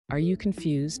Are you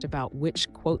confused about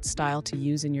which quote style to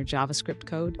use in your JavaScript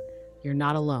code? You're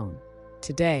not alone.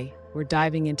 Today, we're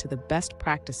diving into the best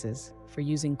practices for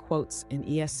using quotes in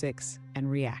ES6 and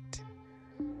React.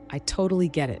 I totally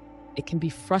get it. It can be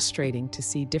frustrating to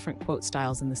see different quote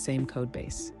styles in the same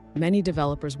codebase. Many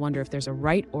developers wonder if there's a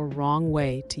right or wrong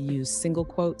way to use single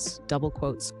quotes, double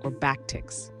quotes, or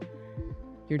backticks.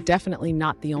 You're definitely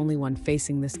not the only one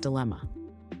facing this dilemma.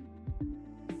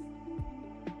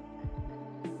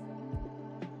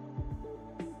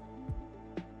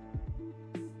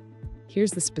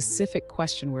 Here's the specific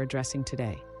question we're addressing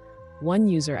today. One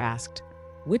user asked,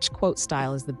 which quote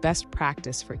style is the best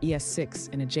practice for ES6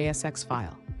 in a JSX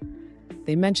file?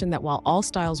 They mentioned that while all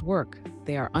styles work,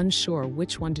 they are unsure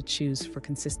which one to choose for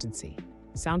consistency.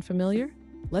 Sound familiar?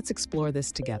 Let's explore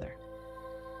this together.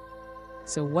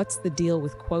 So what's the deal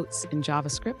with quotes in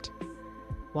JavaScript?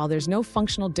 While there's no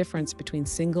functional difference between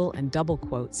single and double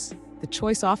quotes, the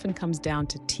choice often comes down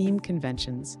to team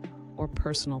conventions or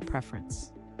personal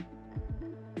preference.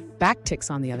 Backticks,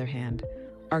 on the other hand,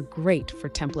 are great for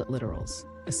template literals,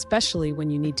 especially when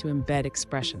you need to embed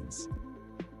expressions.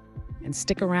 And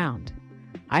stick around.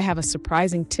 I have a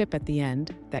surprising tip at the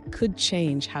end that could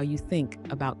change how you think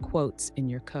about quotes in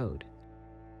your code.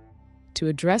 To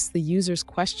address the user's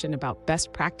question about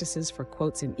best practices for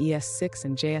quotes in ES6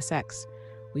 and JSX,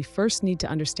 we first need to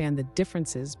understand the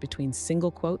differences between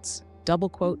single quotes, double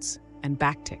quotes, and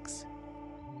backticks.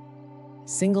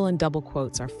 Single and double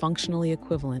quotes are functionally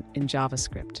equivalent in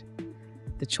JavaScript.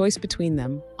 The choice between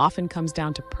them often comes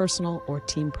down to personal or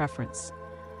team preference.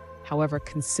 However,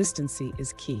 consistency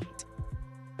is key.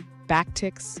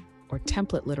 Backticks, or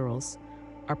template literals,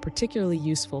 are particularly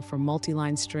useful for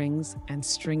multi-line strings and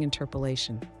string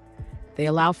interpolation. They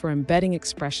allow for embedding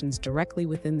expressions directly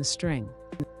within the string.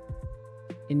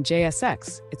 In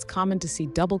JSX, it's common to see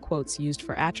double quotes used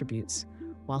for attributes,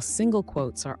 while single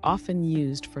quotes are often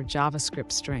used for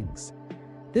JavaScript strings.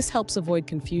 This helps avoid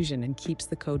confusion and keeps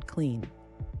the code clean.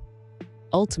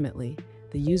 Ultimately,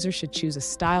 the user should choose a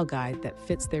style guide that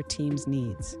fits their team's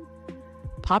needs.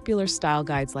 Popular style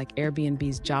guides like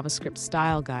Airbnb's JavaScript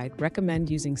style guide recommend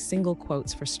using single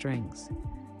quotes for strings.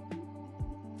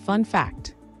 Fun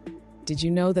fact: did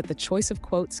you know that the choice of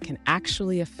quotes can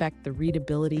actually affect the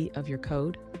readability of your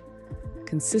code?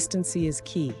 Consistency is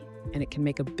key, and it can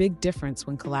make a big difference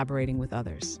when collaborating with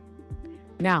others.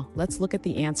 Now, let's look at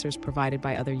the answers provided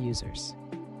by other users.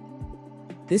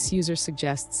 This user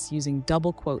suggests using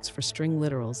double quotes for string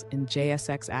literals in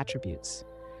JSX attributes.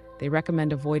 They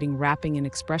recommend avoiding wrapping in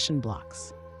expression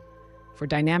blocks. For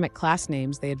dynamic class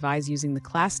names, they advise using the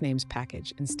class names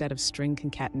package instead of string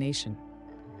concatenation.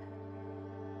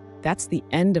 That's the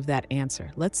end of that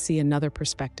answer. Let's see another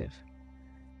perspective.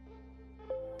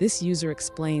 This user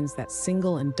explains that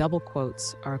single and double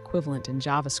quotes are equivalent in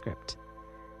JavaScript.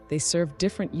 They serve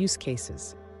different use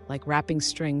cases, like wrapping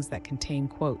strings that contain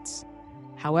quotes.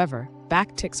 However,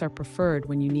 backticks are preferred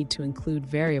when you need to include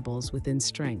variables within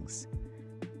strings.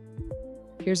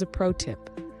 Here's a pro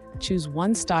tip: choose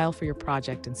one style for your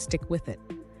project and stick with it.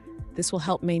 This will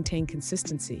help maintain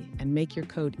consistency and make your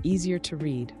code easier to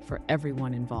read for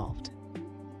everyone involved.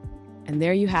 And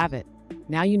there you have it.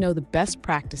 Now you know the best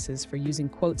practices for using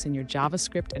quotes in your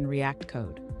JavaScript and React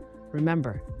code.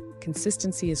 Remember,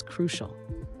 consistency is crucial.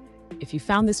 If you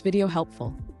found this video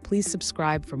helpful, please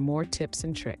subscribe for more tips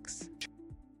and tricks.